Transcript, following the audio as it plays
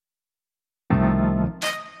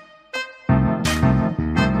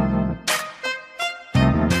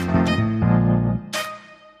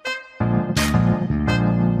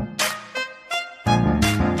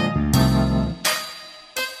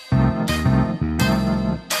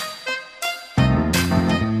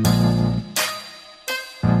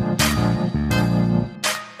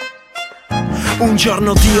Un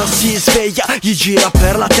giorno Dio si sveglia, gli gira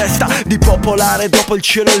per la testa di popolare dopo il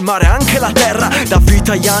cielo e il mare anche la terra. Dà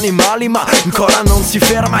vita agli animali ma ancora non si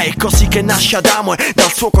ferma. È così che nasce Adamo e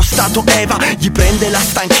dal suo costato Eva. Gli prende la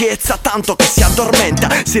stanchezza tanto che si addormenta,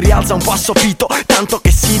 si rialza un po' assopito tanto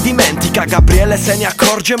che si dimentica. Gabriele se ne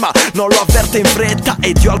accorge ma non lo avverte in fretta,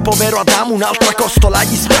 e Dio al povero Adamo un'altra costola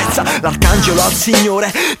gli spezza. L'arcangelo al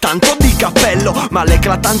Signore tanto di cappello, ma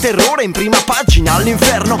l'eclatante errore in prima pagina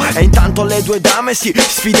all'inferno. E intanto le due dame si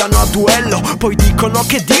sfidano a duello, poi dicono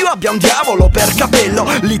che Dio abbia un diavolo per capello.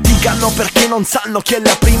 Litigano perché non sanno chi è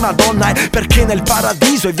la prima donna e perché nel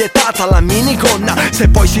paradiso è vietata la minigonna. Se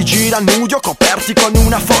poi si gira nudo coperti con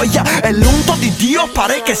una foglia e l'unto di Dio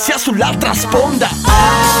pare che sia sull'altra sponda.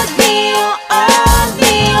 Oh Dio,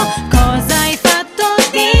 cosa hai fatto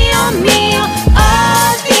Dio mio?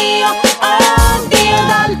 Oh Dio,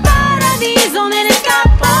 dal paradiso me ne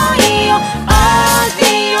scappo io. Oh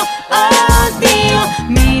Dio,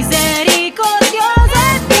 misericordioso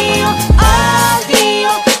è Dio. Oh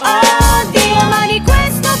Dio, ma di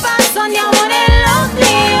questo passo andiamo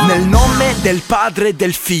nell'oblio. Nel nome del Padre e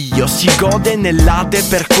del Figlio si gode nell'Ade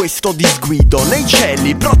per questo disguido. Nei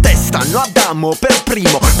cieli protestano Adamo per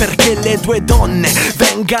primo perché le due donne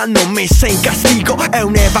vengano messe in castigo. È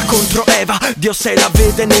un'Eva contro Eva, Dio se la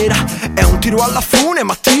vede nera. È un tiro alla fune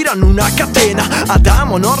ma tirano una catena.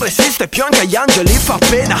 Adamo non resiste più, anche agli angeli fa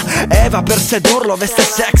pena. Eva per sedurlo veste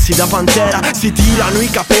sexy da pantera. Si tirano i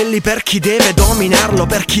capelli per chi deve dominarlo,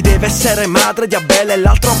 per chi deve essere madre di Abele e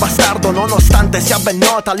l'altro bastardo. Nonostante sia ben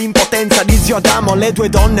nota l'impotenza di zio Adamo, le due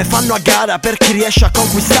donne fanno a gara per chi riesce a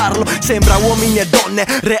conquistarlo. Sembra uomini e donne,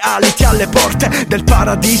 reality alle porte del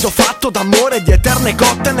paradiso fatto d'amore e di eterne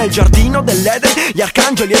cotte. Nel giardino dell'Eden gli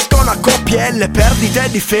arcangeli escono a coppie e le perdite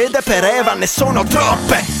di fede per Eva ne sono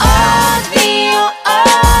troppe. Oh Dio,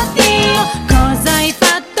 cosa hai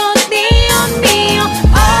fatto Dio mio?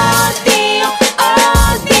 Oh Dio,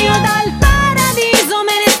 dal paradiso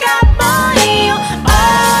me ne scappo io.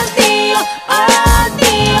 Oh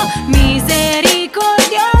Dio,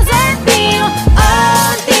 misericordioso è Dio.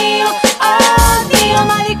 Oh Dio,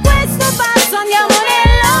 ma di questo passo andiamo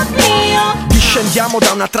nell'oblio. Discendiamo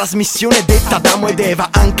da una trasmissione detta Adamo ed Eva,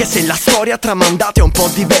 anche se la storia tramandata è un po'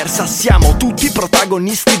 diversa. Siamo tutti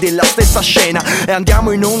protagonisti della stessa scena e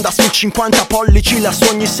andiamo in onda sul 50 pollici la su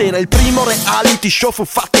ogni sera. Il primo reality show fu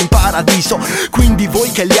fatto in paradiso, quindi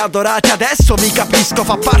voi che li adorate adesso vi capisco.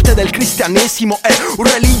 Fa parte del cristianesimo, è un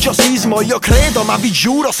religiosismo. Io credo ma vi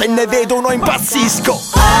giuro se ne vedo uno impazzisco.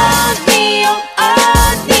 Oh Dio,